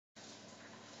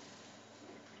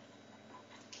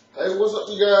Hey, what's up,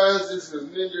 you guys? This is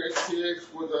Ninja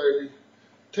XTX with a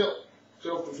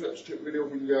self-defense tip video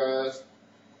for you guys.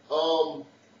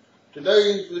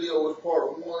 Today's video is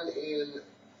part one in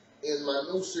my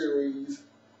new series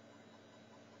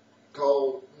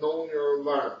called Knowing Your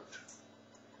Environment.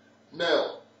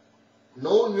 Now,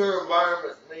 knowing your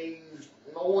environment means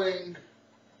knowing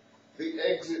the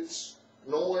exits,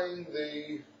 knowing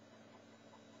the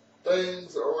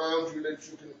things around you that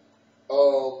you can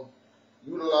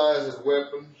utilize as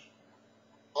weapons.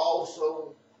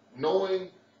 Also, knowing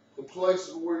the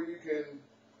places where you can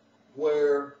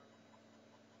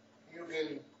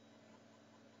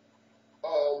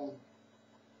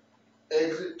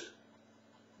exit,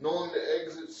 knowing the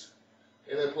exits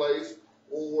in a place,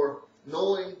 or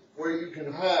knowing where you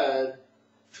can hide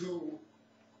to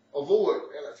avoid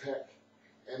an attack.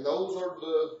 And those are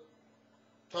the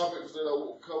topics that I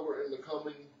will cover in the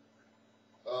coming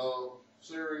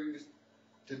series.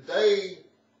 Today,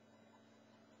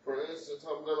 for instance,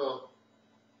 I'm gonna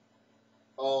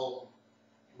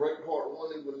break part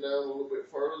one even down a little bit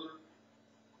further.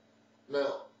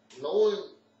 Now,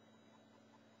 knowing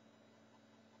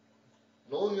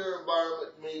your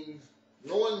environment means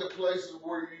knowing the places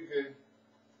where you can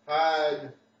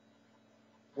hide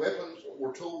weapons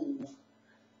or tools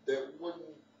that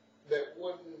wouldn't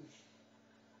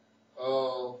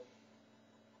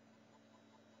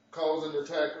cause an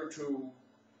attacker to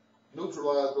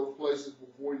neutralize those places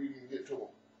before you can get to them.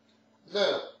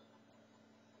 Now,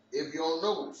 if you'll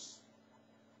notice,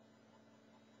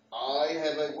 I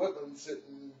have a weapon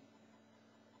sitting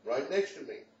right next to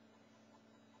me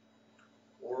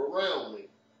or around me.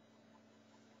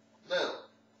 Now,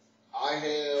 I'll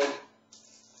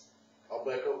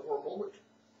back up for a moment.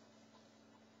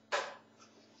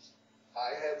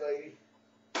 I have a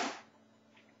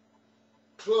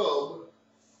club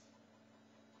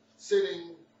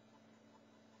sitting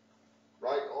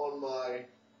right on my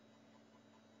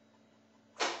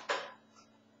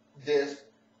desk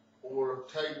or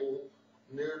table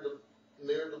near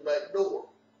the back door.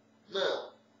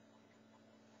 Now,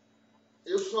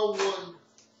 if someone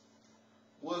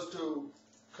was to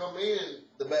come in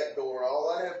the back door,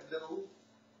 all I have to do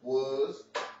was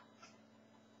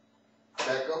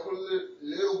back up a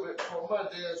little bit from my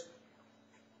desk,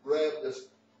 grab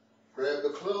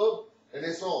the club, and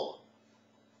it's on.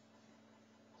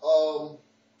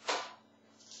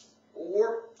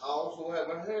 Or I also have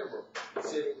a hammer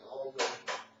sitting on the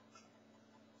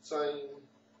same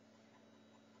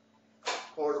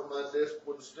part of my desk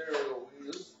where the stereo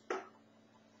is.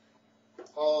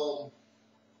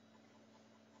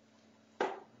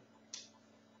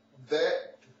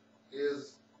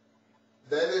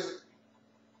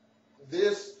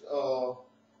 This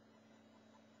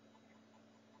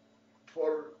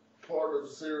part of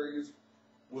the series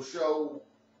will show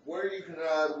where you can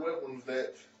hide weapons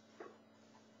that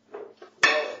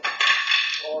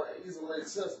are easily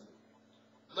accessible.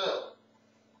 Now,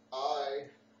 I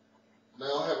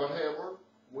now have a hammer,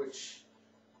 which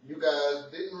you guys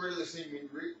didn't really see me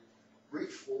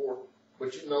reach for,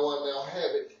 but you know I now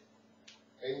have it.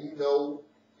 And you know,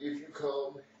 if you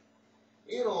come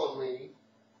in on me,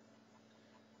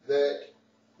 that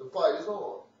the fight is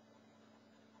on.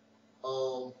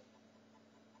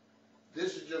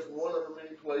 This is just one of the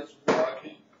many places where I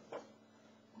keep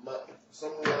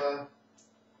some of my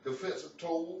defensive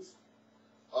tools.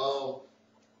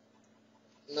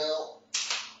 Now,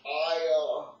 I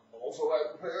also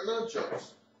have a pair of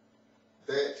nunchucks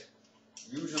that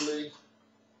usually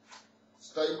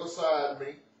stay beside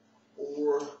me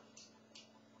or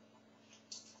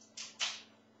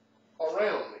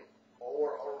around me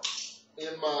or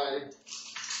in my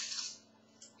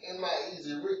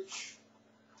easy reach.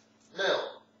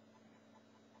 Now,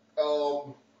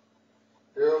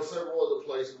 there are several other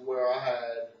places where I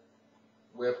hide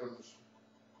weapons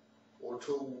or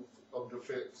tools of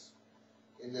defense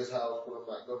in this house, but I'm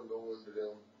not going to go into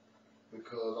them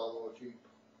because I want to keep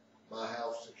my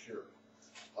house secure,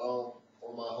 or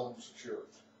my home secure.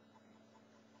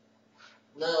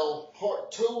 Now,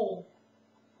 part two,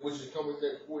 which is coming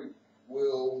next week,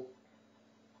 will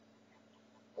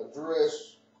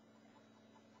address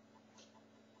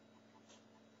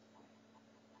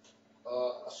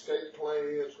escape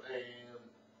plans and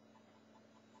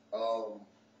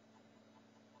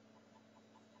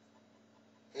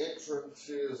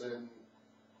entrances and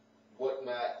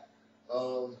whatnot.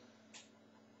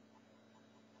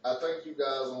 I think you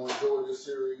guys will enjoy this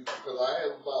series because I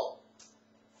have about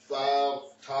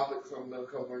 5 topics I'm going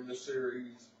to cover in this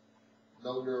series.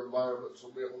 Know your environment, so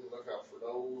be on the lookout for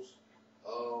those.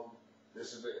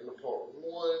 This is the end of part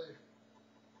 1.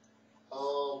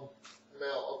 Now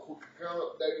a quick account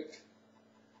update.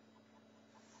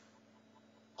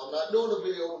 I'm not doing a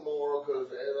video tomorrow because,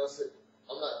 as I said,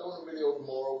 I'm not doing a video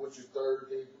tomorrow, which is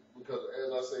Thursday, because,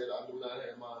 as I said, I do not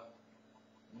have my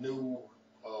new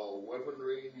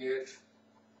weaponry in yet.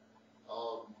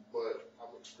 But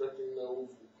I'm expecting those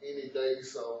any day,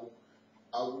 so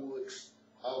I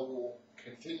will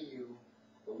continue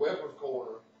the weapons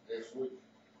corner next week.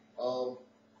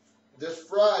 This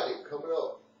Friday coming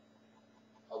up,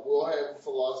 I will have a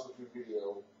philosophy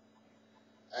video,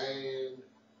 and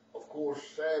of course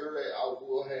Saturday I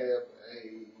will have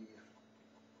a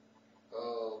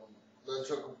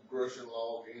nunchuck progression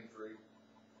log entry.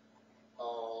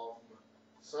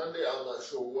 Sunday I'm not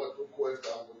sure what request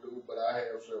I will do, but I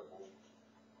have several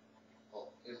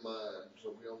in mind,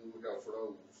 so be on the lookout for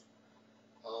those.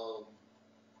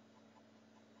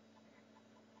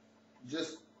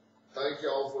 Just thank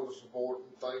y'all for the support,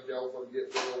 and thank y'all for the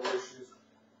get well wishes.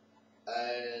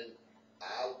 And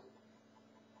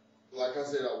like I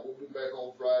said, I will be back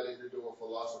on Friday to do a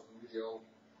philosophy video.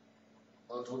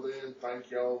 Until then,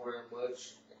 thank y'all very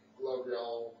much. Love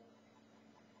y'all.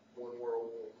 One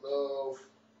world, one love.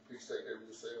 Please take care of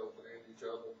yourself and each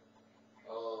other.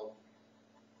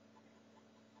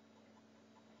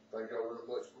 Thank y'all very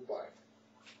much. Goodbye.